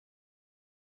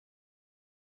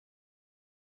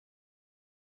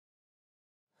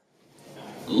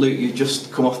Luke, you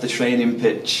just come off the training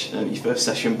pitch, your first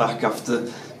session back after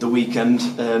the weekend.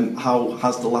 How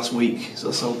has the last week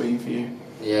or so been for you?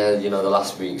 Yeah, the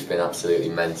last week's been absolutely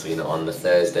mental. On the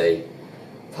Thursday,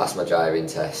 passed my driving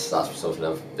test. That's something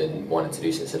I've been wanting to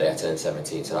do since the day I turned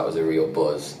 17, so that was a real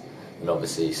buzz. And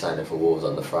obviously signing for Wolves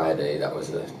on the Friday, that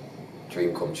was a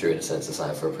dream come true in a sense to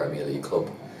sign for a Premier League club.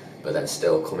 But then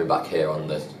still coming back here on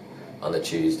the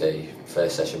Tuesday,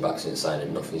 first session back since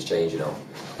signing, nothing's changed. I'm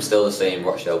still the same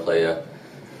Rochdale player.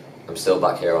 I'm still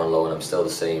back here on loan. I'm still the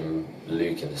same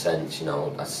Luke in a sense.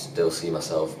 I still see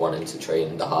myself wanting to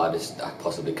train the hardest I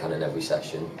possibly can in every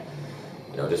session.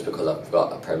 Just because I've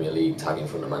got a Premier League tag in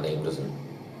front of my name doesn't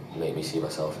make me see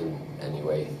myself in any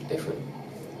way different.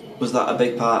 Was that a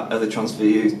big part of the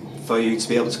transfer for you to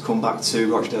be able to come back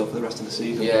to Rochdale for the rest of the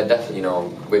season? Yeah, definitely.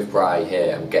 With Bry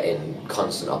here, I'm getting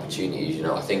constant opportunities.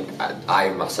 I think I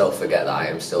myself forget that I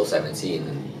am still 17,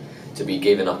 and to be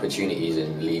given opportunities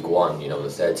in League One, the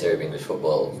third tier of English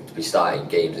football, to be starting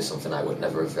games is something I would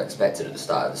never have expected at the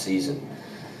start of the season.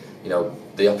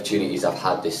 The opportunities I've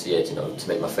had this year, to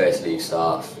make my first league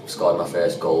start, scored my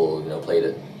first goal, played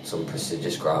at some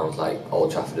prestigious grounds like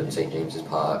Old Trafford and St James's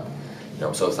Park.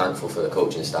 I'm so thankful for the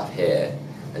coaching staff here,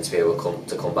 and to be able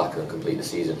to come back and complete the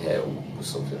season here was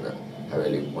something that I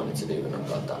really wanted to do, and I'm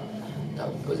glad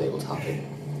that was able to happen.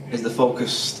 Is the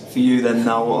focus for you then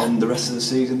now on the rest of the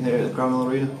season here at the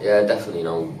Rochdale Arena? Yeah, definitely.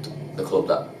 The club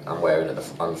that I'm wearing on the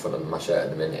front of my shirt at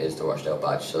the minute is the Rochdale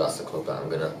badge, so that's the club that I'm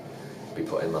going to be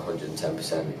putting my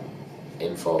 110%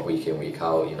 in for week in, week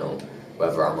out.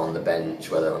 Whether I'm on the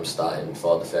bench, whether I'm starting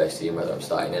for the first team, whether I'm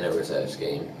starting in a reserves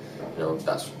game,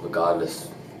 that's regardless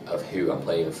of who I'm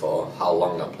playing for, how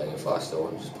long I'm playing for. I still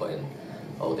want to just put in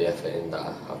all the effort in that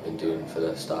I've been doing for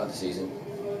the start of the season.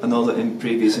 I know that in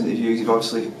previous interviews you've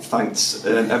obviously thanked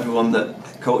everyone that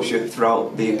coached you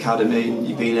throughout the academy, and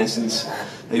you've been there since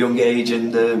a young age,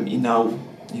 and you now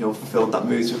fulfilled that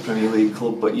move to a Premier League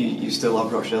club, but you still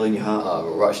have Rochdale in your heart.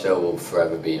 Rochdale will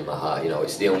forever be in my heart.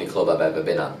 It's the only club I've ever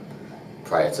been at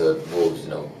prior to Wolves.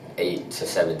 8 to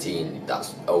 17,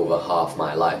 that's over half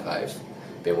my life I've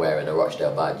been wearing a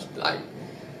Rochdale badge.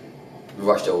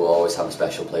 Rochdale will always have a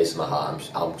special place in my heart.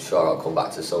 I'm sure I'll come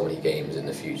back to so many games in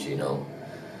the future.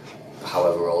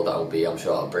 However old I'll be, I'm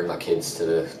sure I'll bring my kids to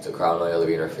the Crown Royal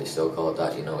Arena, if it's still called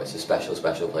that. It's a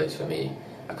special place for me.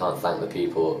 I can't thank the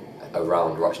people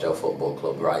around Rochdale Football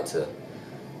Club, right to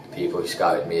the people who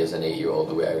scouted me as an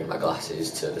 8-year-old wearing my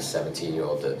glasses, to the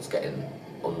 17-year-old that's getting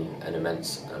an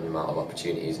immense amount of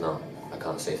opportunities now. I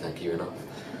can't say thank you enough.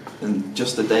 And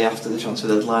just the day after the transfer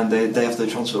deadline, the day after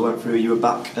the transfer went through, you were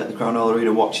back at the Crown Royal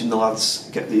Arena watching the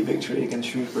lads get the victory against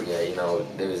Shrewsbury. Yeah,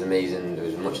 it was amazing. It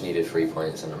was much needed 3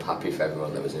 points, and I'm happy for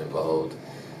everyone that was involved.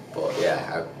 But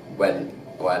yeah, I went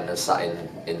and sat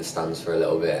in the stands for a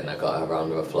little bit, and I got a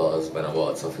round of applause when I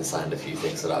walked up and signed a few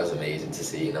things. So that was amazing to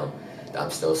see. That I'm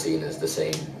still seen as the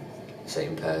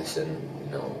same person.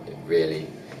 It really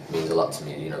means a lot to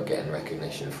me. Getting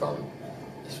recognition from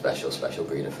a special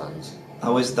breed of fans.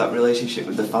 How is that relationship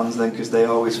with the fans then? Because they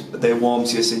warmed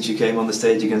to you since you came on the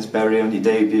stage against Bury on your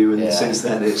debut, and since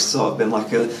then it's sort of been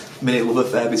like a mini love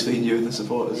affair between you and the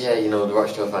supporters. Yeah, the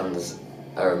Rochdale fans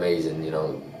are amazing.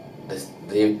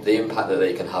 The impact that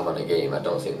they can have on a game, I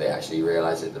don't think they actually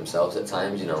realise it themselves at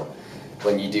times.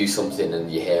 When you do something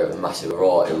and you hear a massive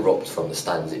roar erupt from the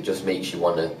stands, it just makes you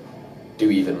want to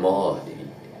do even more.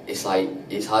 It's hard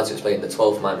to explain. The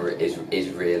 12th man is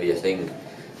really a thing.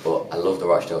 But I love the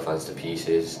Rochdale fans to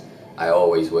pieces. I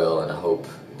always will, and I hope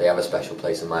they have a special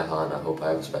place in my heart, and I hope I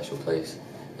have a special place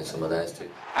in some of theirs too.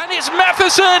 And it's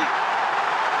Matheson!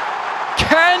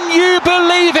 Can you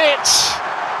believe it?